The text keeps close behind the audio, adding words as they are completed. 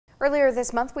Earlier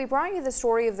this month, we brought you the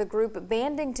story of the group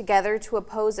banding together to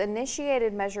oppose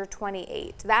initiated Measure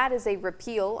 28. That is a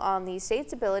repeal on the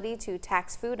state's ability to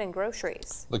tax food and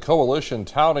groceries. The coalition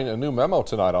touting a new memo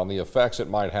tonight on the effects it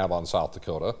might have on South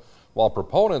Dakota, while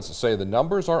proponents say the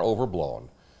numbers are overblown.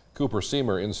 Cooper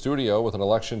Seamer in studio with an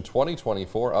election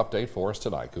 2024 update for us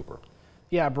tonight. Cooper.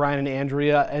 Yeah, Brian and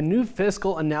Andrea, a new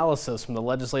fiscal analysis from the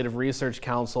Legislative Research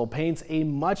Council paints a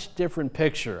much different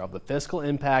picture of the fiscal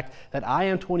impact that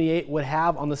IM-28 would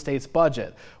have on the state's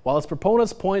budget. While its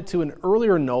proponents point to an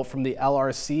earlier note from the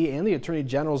LRC and the Attorney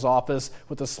General's office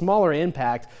with a smaller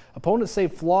impact, opponents say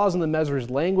flaws in the measure's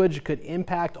language could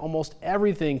impact almost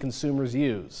everything consumers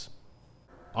use.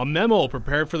 A memo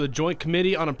prepared for the Joint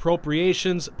Committee on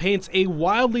Appropriations paints a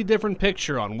wildly different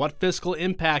picture on what fiscal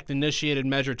impact initiated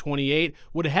Measure 28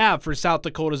 would have for South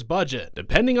Dakota's budget.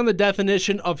 Depending on the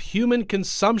definition of human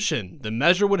consumption, the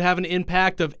measure would have an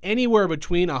impact of anywhere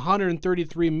between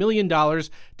 $133 million to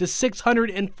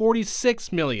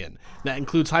 $646 million. That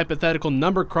includes hypothetical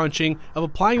number crunching of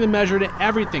applying the measure to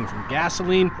everything from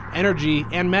gasoline, energy,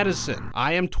 and medicine.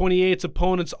 IM-28's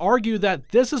opponents argue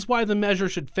that this is why the measure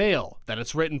should fail, that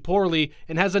it's written poorly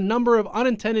and has a number of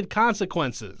unintended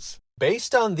consequences.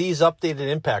 Based on these updated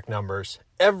impact numbers,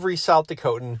 every South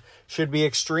Dakotan should be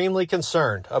extremely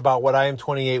concerned about what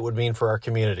IM-28 would mean for our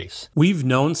communities. We've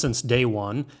known since day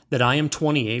one that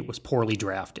IM-28 was poorly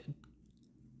drafted.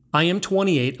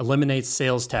 IM-28 eliminates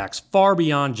sales tax far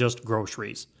beyond just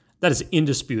groceries. That is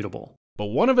indisputable. But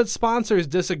one of its sponsors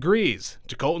disagrees.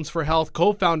 Dakotans for Health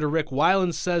co-founder Rick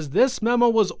Weiland says this memo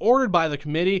was ordered by the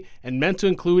committee and meant to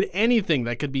include anything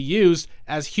that could be used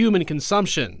as human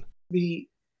consumption. The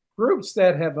groups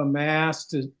that have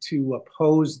amassed to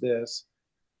oppose this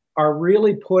are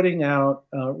really putting out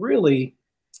really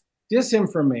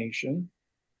disinformation,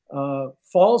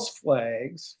 false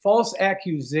flags, false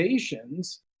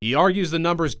accusations. He argues the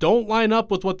numbers don't line up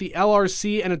with what the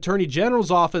LRC and Attorney General's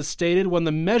office stated when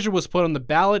the measure was put on the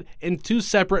ballot in two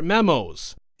separate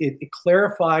memos. It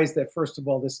clarifies that, first of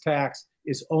all, this tax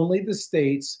is only the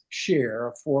state's share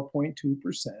of 4.2%.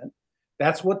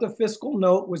 That's what the fiscal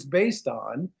note was based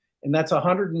on, and that's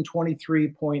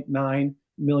 $123.9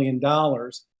 million.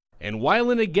 And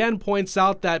Weiland again points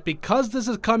out that because this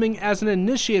is coming as an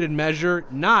initiated measure,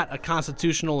 not a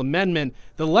constitutional amendment,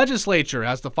 the legislature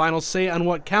has the final say on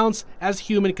what counts as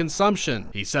human consumption.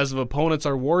 He says if opponents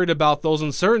are worried about those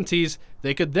uncertainties,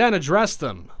 they could then address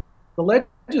them. The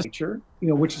legislature,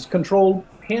 which is controlled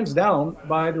hands down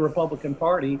by the Republican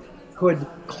Party, could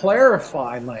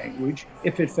clarify language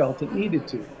if it felt it needed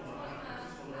to.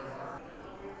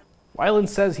 Weiland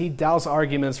says he doubts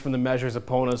arguments from the measure's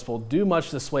opponents will do much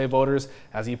to sway voters,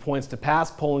 as he points to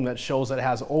past polling that shows it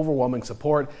has overwhelming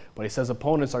support, but he says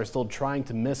opponents are still trying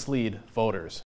to mislead voters.